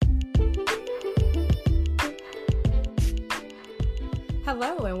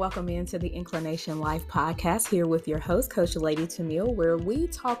Hello and welcome into the Inclination Life podcast here with your host, Coach Lady Tamil, where we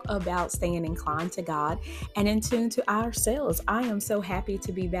talk about staying inclined to God and in tune to ourselves. I am so happy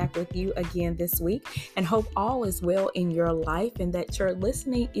to be back with you again this week and hope all is well in your life and that your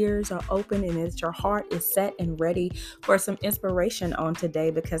listening ears are open and that your heart is set and ready for some inspiration on today,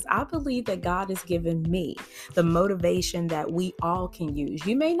 because I believe that God has given me the motivation that we all can use.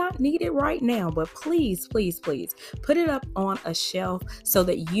 You may not need it right now, but please put it up on a shelf so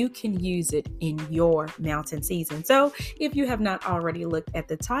that you can use it in your mountain season. So if you have not already looked at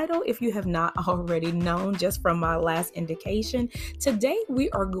the title, if you have not already known just from my last indication, today we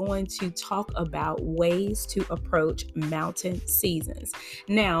are going to talk about ways to approach mountain seasons.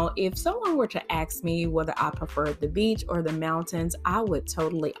 Now, if someone were to ask me whether I prefer the beach or the mountains, I would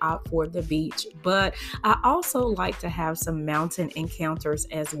totally opt for the beach, but I also like to have some mountain encounters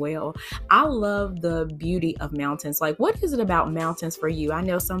as well. I love the beauty of mountains. Like, what is it about mountains for you? I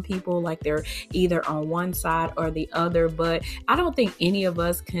know some people like they're either on one side or the other, but I don't think any of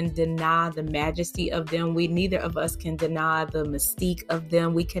us can deny the majesty of them. Neither of us can deny the mystique of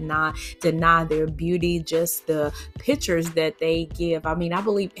them. We cannot deny their beauty, just the pictures that they give. I mean, I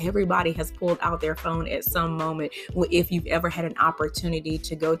believe everybody has pulled out their phone at some moment if you've ever had an opportunity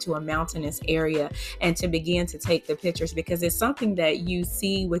to go to a mountainous area and to begin to take the pictures, because it's something that you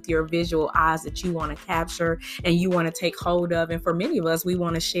see with your visual eyes that you want to capture and you want to take hold of. And for many of us, we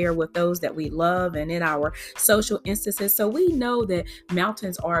want to share with those that we love and in our social instances. So we know that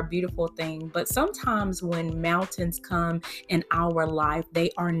mountains are a beautiful thing, but sometimes when mountains come in our life, they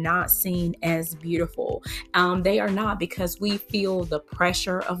are not seen as beautiful. They are not, because we feel the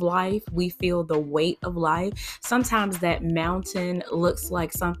pressure of life. We feel the weight of life. Sometimes that mountain looks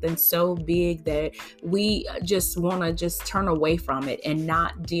like something so big that we just want to just turn away from it and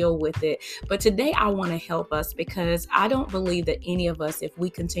not deal with it. But today I want to help us, because I don't believe that any of us, if we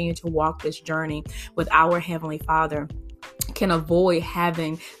continue to walk this journey with our Heavenly Father, can avoid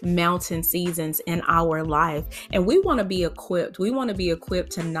having mountain seasons in our life. And we want to be equipped. We want to be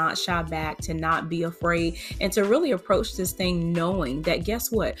equipped to not shy back, to not be afraid, and to really approach this thing knowing that,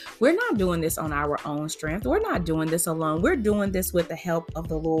 guess what? We're not doing this on our own strength. We're not doing this alone. We're doing this with the help of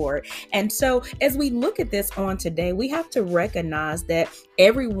the Lord. And so as we look at this on today, we have to recognize that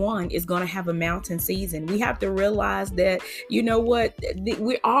everyone is going to have a mountain season. We have to realize that, you know what,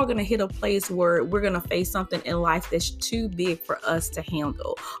 we're all going to hit a place where we're going to face something in life that's too big for us to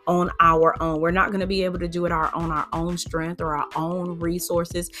handle on our own. We're not going to be able to do it on our own strength or our own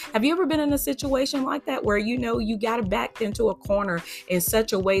resources. Have you ever been in a situation like that where you got backed into a corner in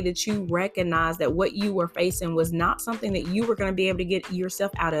such a way that you recognize that what you were facing was not something that you were going to be able to get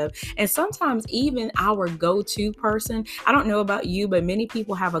yourself out of? And sometimes even our go-to person, I don't know about you, but many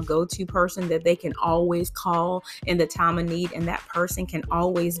people have a go-to person that they can always call in the time of need, and that person can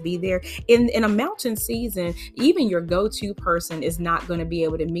always be there. In a mountain season, even your go-to person is not going to be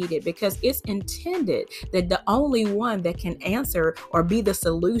able to meet it, because it's intended that the only one that can answer or be the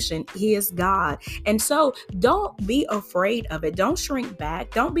solution is God. And so don't be afraid of it. Don't shrink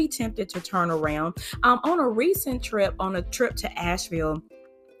back. Don't be tempted to turn around. On a trip to Asheville,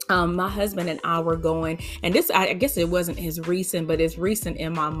 my husband and I were going, and this, I guess it wasn't as recent, but it's recent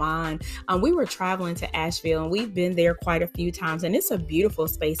in my mind. We were traveling to Asheville, and we've been there quite a few times, and it's a beautiful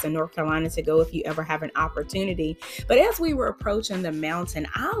space in North Carolina to go if you ever have an opportunity. But as we were approaching the mountain,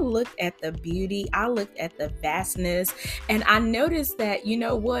 I looked at the beauty, I looked at the vastness, and I noticed that, you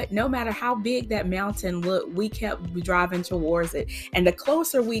know what, no matter how big that mountain looked, we kept driving towards it. And the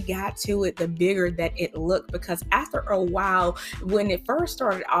closer we got to it, the bigger that it looked, because after a while, when it first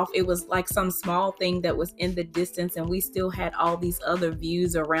started off, it was like some small thing that was in the distance, and we still had all these other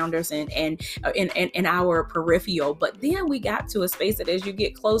views around us and in our peripheral. But then we got to a space that as you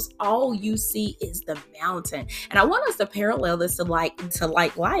get close, all you see is the mountain. And I want us to parallel this to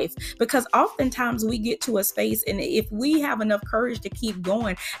life, because oftentimes we get to a space, and if we have enough courage to keep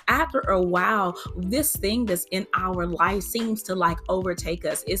going, after a while, this thing that's in our life seems to overtake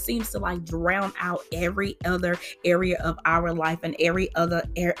us. It seems to drown out every other area of our life and every other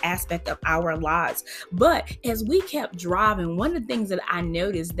aspect of our lives. But as we kept driving, one of the things that I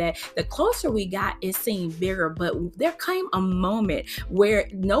noticed, that the closer we got, it seemed bigger. But there came a moment where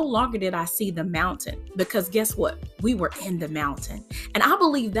no longer did I see the mountain, because guess what? We were in the mountain. And I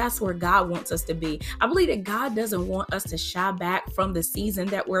believe that's where God wants us to be. I believe that God doesn't want us to shy back from the season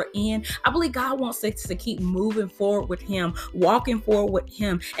that we're in. I believe God wants us to keep moving forward with Him, walking forward with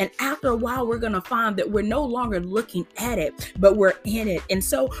Him. And after a while, we're going to find that we're no longer looking at it, but we're in it. And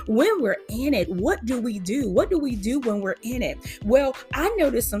so when we're in it, what do we do? What do we do when we're in it? Well, I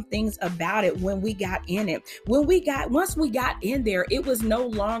noticed some things about it when we got in it. Once we got in there, it was no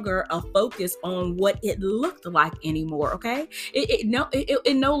longer a focus on what it looked like anymore. Okay.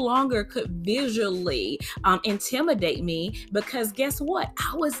 It no longer could visually intimidate me, because guess what?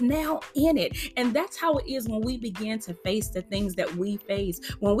 I was now in it. And that's how it is when we begin to face the things that we face.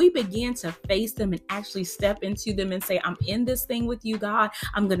 When we begin to face them and actually step into them and say, I'm in this thing with you, God.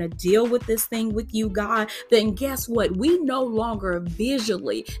 I'm going to deal with this thing with you, God. Then guess what? We no longer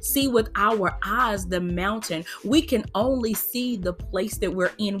visually see with our eyes the mountain. We can only see the place that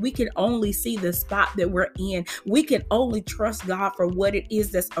we're in. We can only see the spot that we're in. We can only trust God for what it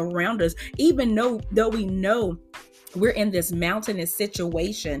is that's around us, even though we know we're in this mountainous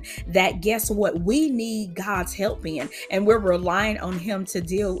situation that guess what? We need God's help in, and we're relying on him to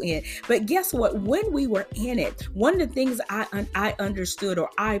deal in. But guess what? When we were in it, one of the things I understood, or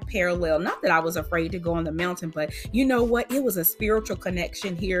I parallel, not that I was afraid to go on the mountain, but you know what? It was a spiritual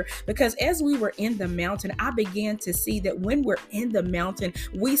connection here, because as we were in the mountain, I began to see that when we're in the mountain,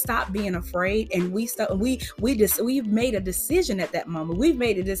 we stop being afraid, and we've made a decision at that moment. We've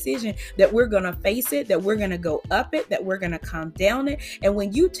made a decision that we're going to face it, that we're going to go up it, that we're going to come down it. And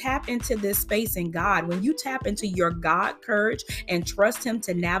when you tap into this space in God, when you tap into your God courage and trust him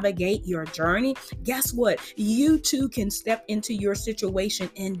to navigate your journey, guess what? You too can step into your situation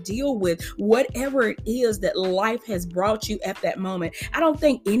and deal with whatever it is that life has brought you at that moment. I don't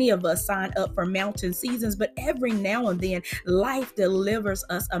think any of us sign up for mountain seasons, but every now and then life delivers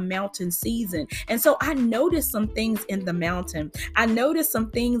us a mountain season. And so I noticed some things in the mountain. I noticed some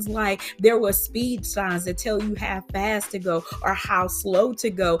things like there were speed signs that tell you how fast to go or how slow to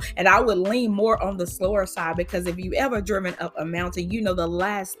go. And I would lean more on the slower side, because if you ever driven up a mountain, you know the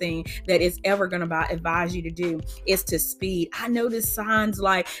last thing that it's ever going to advise you to do is to speed. I noticed signs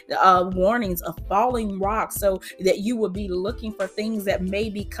like warnings of falling rocks, so that you would be looking for things that may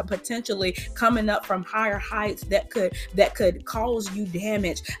be potentially coming up from higher heights that could cause you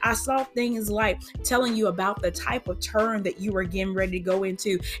damage. I saw things like telling you about the type of turn that you were getting ready to go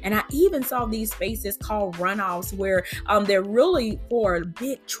into. And I even saw these spaces called runoffs, where they're really for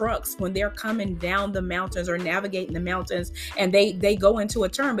big trucks when they're coming down the mountains or navigating the mountains, and they go into a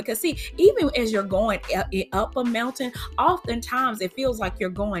turn. Because see, even as you're going up a mountain, oftentimes it feels like you're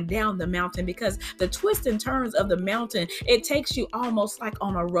going down the mountain, because the twists and turns of the mountain, it takes you almost like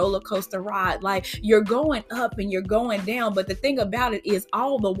on a roller coaster ride. Like you're going up and you're going down, but the thing about it is,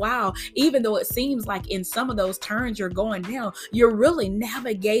 all the while, even though it seems like in some of those turns you're going down, you're really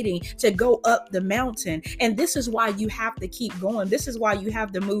navigating to go up the mountain. And this is why you have to keep going. This is why you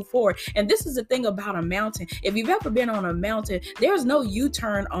have to move forward. And this is the thing about a mountain. If you've ever been on a mountain, there's no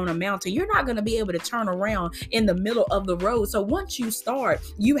U-turn on a mountain. You're not going to be able to turn around in the middle of the road. So once you start,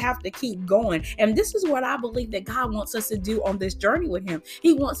 you have to keep going. And this is what I believe that God wants us to do on this journey with him.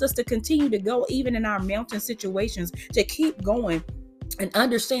 He wants us to continue to go, even in our mountain situations, to keep going. And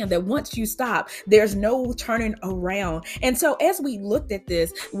understand that once you stop, there's no turning around. And so as we looked at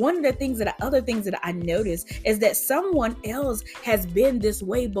this, one of the other things that I noticed is that someone else has been this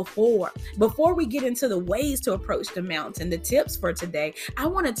way before. Before we get into the ways to approach the mountain, the tips for today, I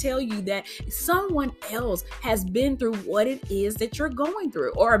want to tell you that someone else has been through what it is that you're going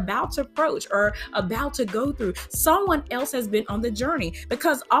through, or about to approach, or about to go through. Someone else has been on the journey,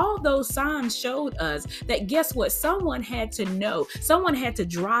 because all those signs showed us that guess what? Someone had to know. Someone had to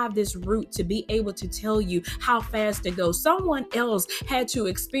drive this route to be able to tell you how fast to go. Someone else had to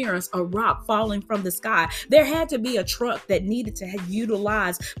experience a rock falling from the sky. There had to be a truck that needed to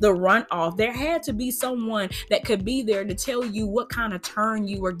utilize the runoff. There had to be someone that could be there to tell you what kind of turn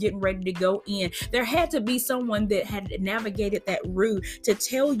you were getting ready to go in. There had to be someone that had navigated that route to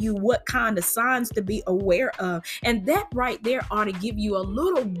tell you what kind of signs to be aware of. And that right there ought to give you a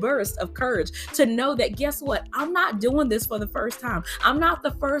little burst of courage to know that guess what? I'm not doing this for the first time. I'm not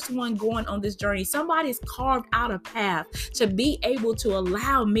the first one going on this journey. Somebody's carved out a path to be able to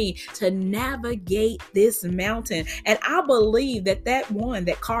allow me to navigate this mountain. And I believe that that one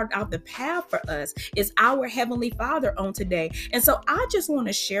that carved out the path for us is our Heavenly Father on today. And so I just want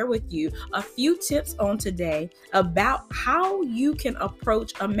to share with you a few tips on today about how you can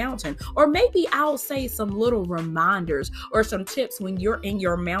approach a mountain. Or maybe I'll say some little reminders or some tips when you're in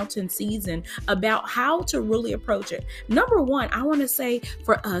your mountain season about how to really approach it. Number one, I want to say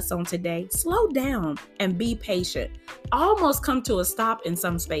for us on today, slow down and be patient. Almost come to a stop in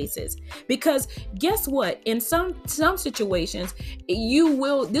some spaces, because guess what? In some situations,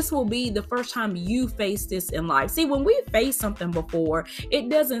 this will be the first time you face this in life. See, when we face something before, it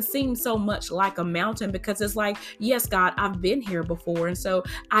doesn't seem so much like a mountain, because it's like, yes, God, I've been here before. And so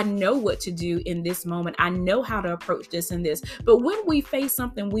I know what to do in this moment. I know how to approach this and this. But when we face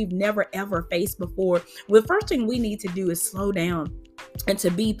something we've never ever faced before, the first thing we need to do is slow down and to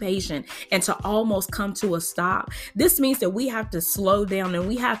be patient and to almost come to a stop. This means that we have to slow down and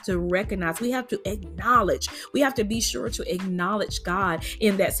we have to recognize, we have to acknowledge, we have to be sure to acknowledge God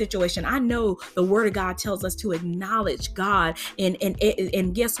in that situation. I know the word of God tells us to acknowledge God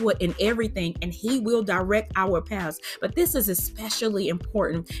and guess what? In everything, and he will direct our paths. But this is especially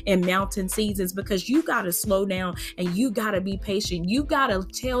important in mountain seasons, because you got to slow down and you got to be patient. You got to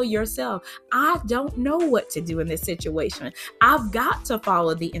tell yourself, I don't know what to do in this situation. I've got to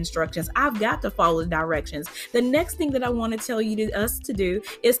follow the instructions. I've got to follow the directions. The next thing that I want to tell us to do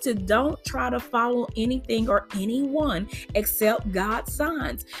is to don't try to follow anything or anyone except God's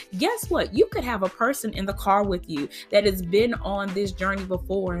signs. Guess what? You could have a person in the car with you that has been on this journey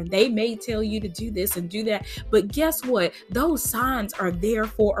before, and they may tell you to do this and do that. But guess what? Those signs are there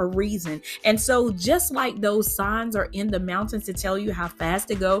for a reason. And so just like those signs are in the mountains to tell you how fast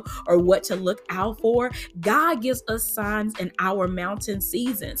to go or what to look out for, God gives us signs in our mountain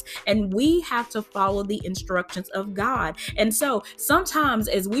seasons, and we have to follow the instructions of God. And so sometimes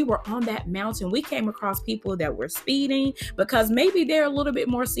as we were on that mountain, we came across people that were speeding, because maybe they're a little bit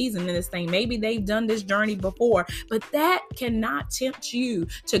more seasoned in this thing. Maybe they've done this journey before, but that cannot tempt you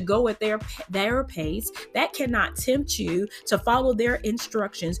to go at their pace. That cannot tempt you to follow their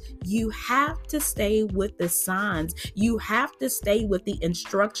instructions. You have to stay with the signs. You have to stay with the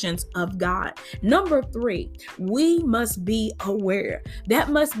instructions of God. Number 3, we must be aware. That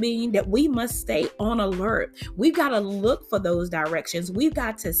must mean that we must stay on alert. We've got to look for those directions. We've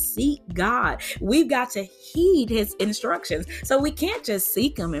got to seek God. We've got to heed his instructions. So we can't just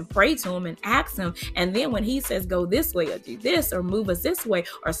seek him and pray to him and ask him, and then when he says go this way or do this or move us this way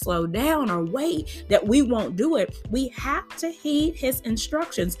or slow down or wait, that we won't do it. We have to heed his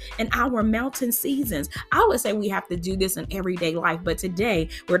instructions in our mountain seasons. I would say we have to do this in everyday life, but today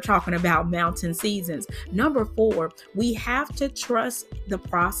we're talking about mountain seasons. Number 4, we have to trust the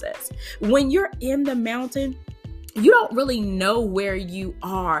process. When you're in the mountain, you don't really know where you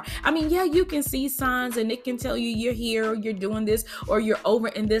are. I mean, yeah, you can see signs and it can tell you you're here or you're doing this or you're over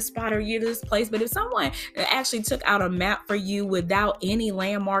in this spot or you're this place. But if someone actually took out a map for you without any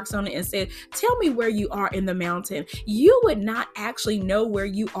landmarks on it and said, tell me where you are in the mountain, you would not actually know where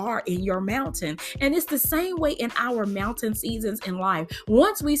you are in your mountain. And it's the same way in our mountain seasons in life.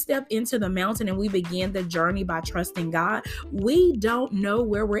 Once we step into the mountain and we begin the journey by trusting God, we don't know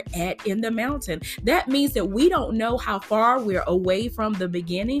where we're at in the mountain. That means that we don't know how far we're away from the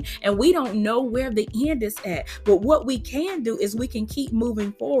beginning, and we don't know where the end is at. But what we can do is we can keep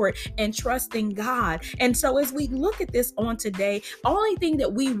moving forward and trusting God. And so as we look at this on today, only thing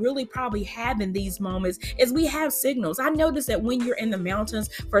that we really probably have in these moments is we have signals. I noticed that when you're in the mountains,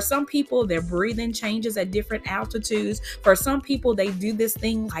 for some people, their breathing changes at different altitudes. For some people, they do this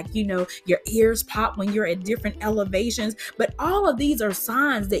thing like, your ears pop when you're at different elevations. But all of these are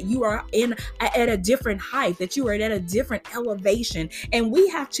signs that you are at a different height, that you are at a different elevation, and we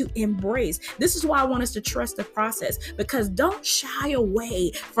have to embrace. This is why I want us to trust the process, because don't shy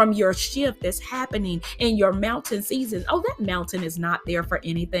away from your shift that's happening in your mountain season. Oh, that mountain is not there for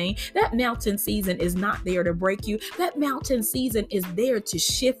anything. That mountain season is not there to break you. That mountain season is there to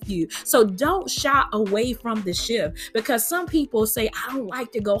shift you. So don't shy away from the shift, because some people say, I don't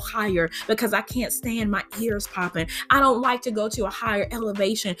like to go higher because I can't stand my ears popping. I don't like to go to a higher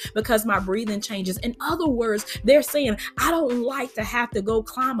elevation because my breathing changes. In other words, they're saying, I don't like to have to go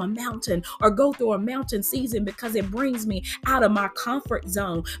climb a mountain or go through a mountain season because it brings me out of my comfort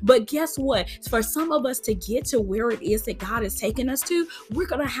zone. But guess what? For some of us to get to where it is that God is taking us to, we're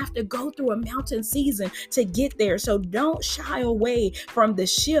going to have to go through a mountain season to get there. So don't shy away from the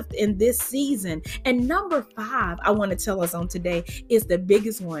shift in this season. And number 5, I want to tell us on today is the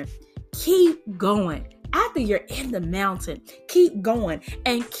biggest one. Keep going. After you're in the mountain, keep going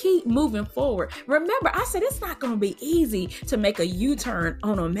and keep moving forward. Remember, I said it's not going to be easy to make a U-turn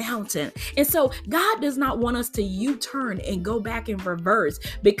on a mountain. And so God does not want us to U-turn and go back in reverse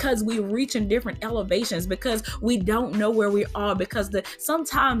because we reach in different elevations, because we don't know where we are, because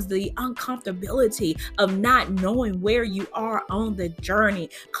sometimes the uncomfortability of not knowing where you are on the journey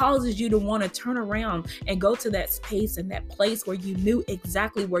causes you to want to turn around and go to that space and that place where you knew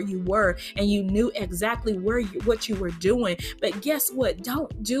exactly where you were and you knew exactly exactly what you were doing. But guess what?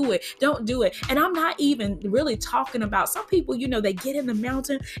 Don't do it. Don't do it. And I'm not even really talking about some people, they get in the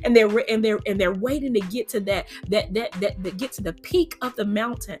mountain and they're waiting to get to that get to the peak of the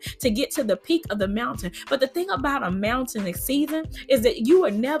mountain, But the thing about a mountain season is that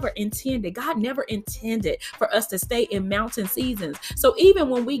God never intended for us to stay in mountain seasons. So even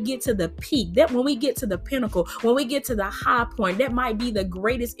when we get to the peak, when we get to the pinnacle, when we get to the high point, that might be the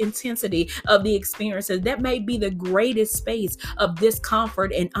greatest intensity of the experiences. That may be the greatest space of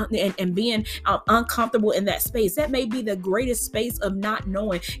discomfort and being uncomfortable in that space. That may be the greatest space of not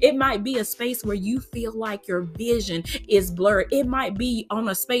knowing. It might be a space where you feel like your vision is blurred. It might be on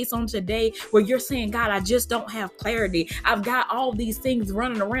a space on today where you're saying, God, I just don't have clarity. I've got all these things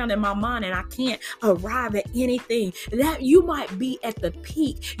running around in my mind and I can't arrive at anything. That you might be at the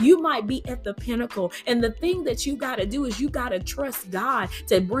peak. You might be at the pinnacle. And the thing that you got to do is you got to trust God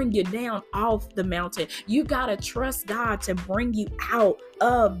to bring you down off the mountain. You got to trust God to bring you out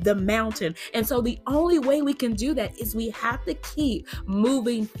of the mountain. And so the only way we can do that is we have to keep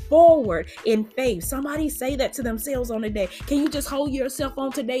moving forward in faith. Somebody say that to themselves on the day. Can you just hold yourself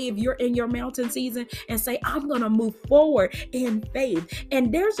on today if you're in your mountain season and say, I'm going to move forward in faith?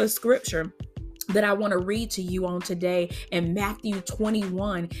 And there's a scripture that I want to read to you on today in Matthew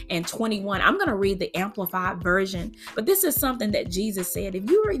 21:21. I'm going to read the Amplified version, but this is something that Jesus said.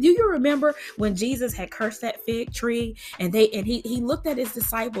 Do you remember when Jesus had cursed that fig tree and he looked at his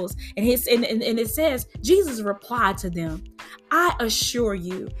disciples and it says, Jesus replied to them, I assure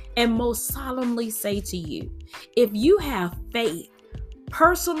you and most solemnly say to you, if you have faith,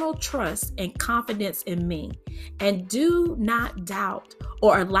 personal trust and confidence in me, and do not doubt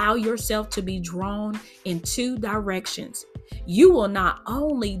or allow yourself to be drawn in two directions, you will not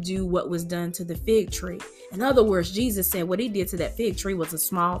only do what was done to the fig tree. In other words, Jesus said what he did to that fig tree was a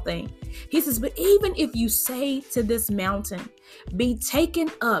small thing. He says, but even if you say to this mountain, be taken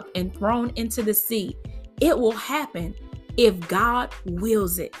up and thrown into the sea, it will happen if God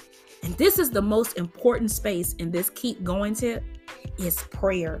wills it. And this is the most important space in this keep going tip, is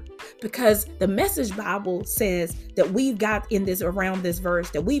prayer. Because the Message Bible says that we've got around this verse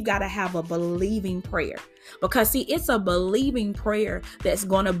that we've got to have a believing prayer. Because see, it's a believing prayer that's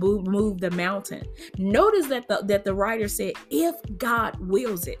going to move the mountain. Notice that the writer said, if God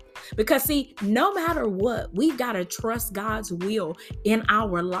wills it. Because see, no matter what, we've got to trust God's will in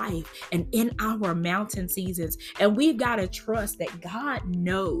our life and in our mountain seasons. And we've got to trust that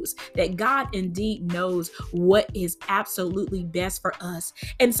God indeed knows what is absolutely best for us.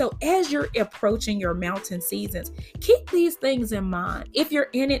 And so as you're approaching your mountain seasons, keep these things in mind. If you're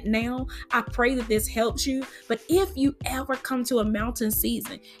in it now, I pray that this helps you. But if you ever come to a mountain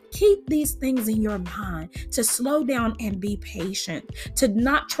season, keep these things in your mind, to slow down and be patient, to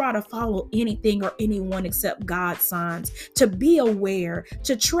not try to follow anything or anyone except God's signs, to be aware,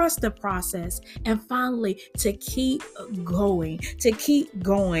 to trust the process, and finally to keep going.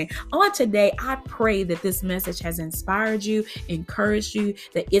 On today, I pray that this message has inspired you, encouraged you,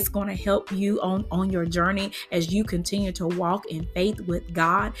 that it's going to help you on your journey as you continue to walk in faith with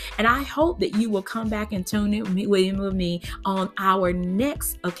God. And I hope that you will come back and tune in with me on our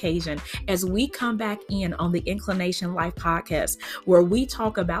next occasion as we come back in on the Inclination Life podcast, where we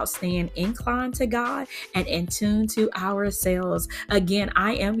talk about staying inclined to God and in tune to ourselves. Again,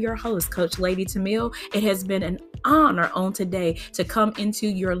 I am your host, Coach Lady Tamil. It has been an honor on today to come into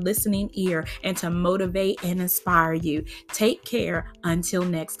your listening ear and to motivate and inspire you. Take care until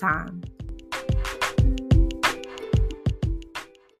next time.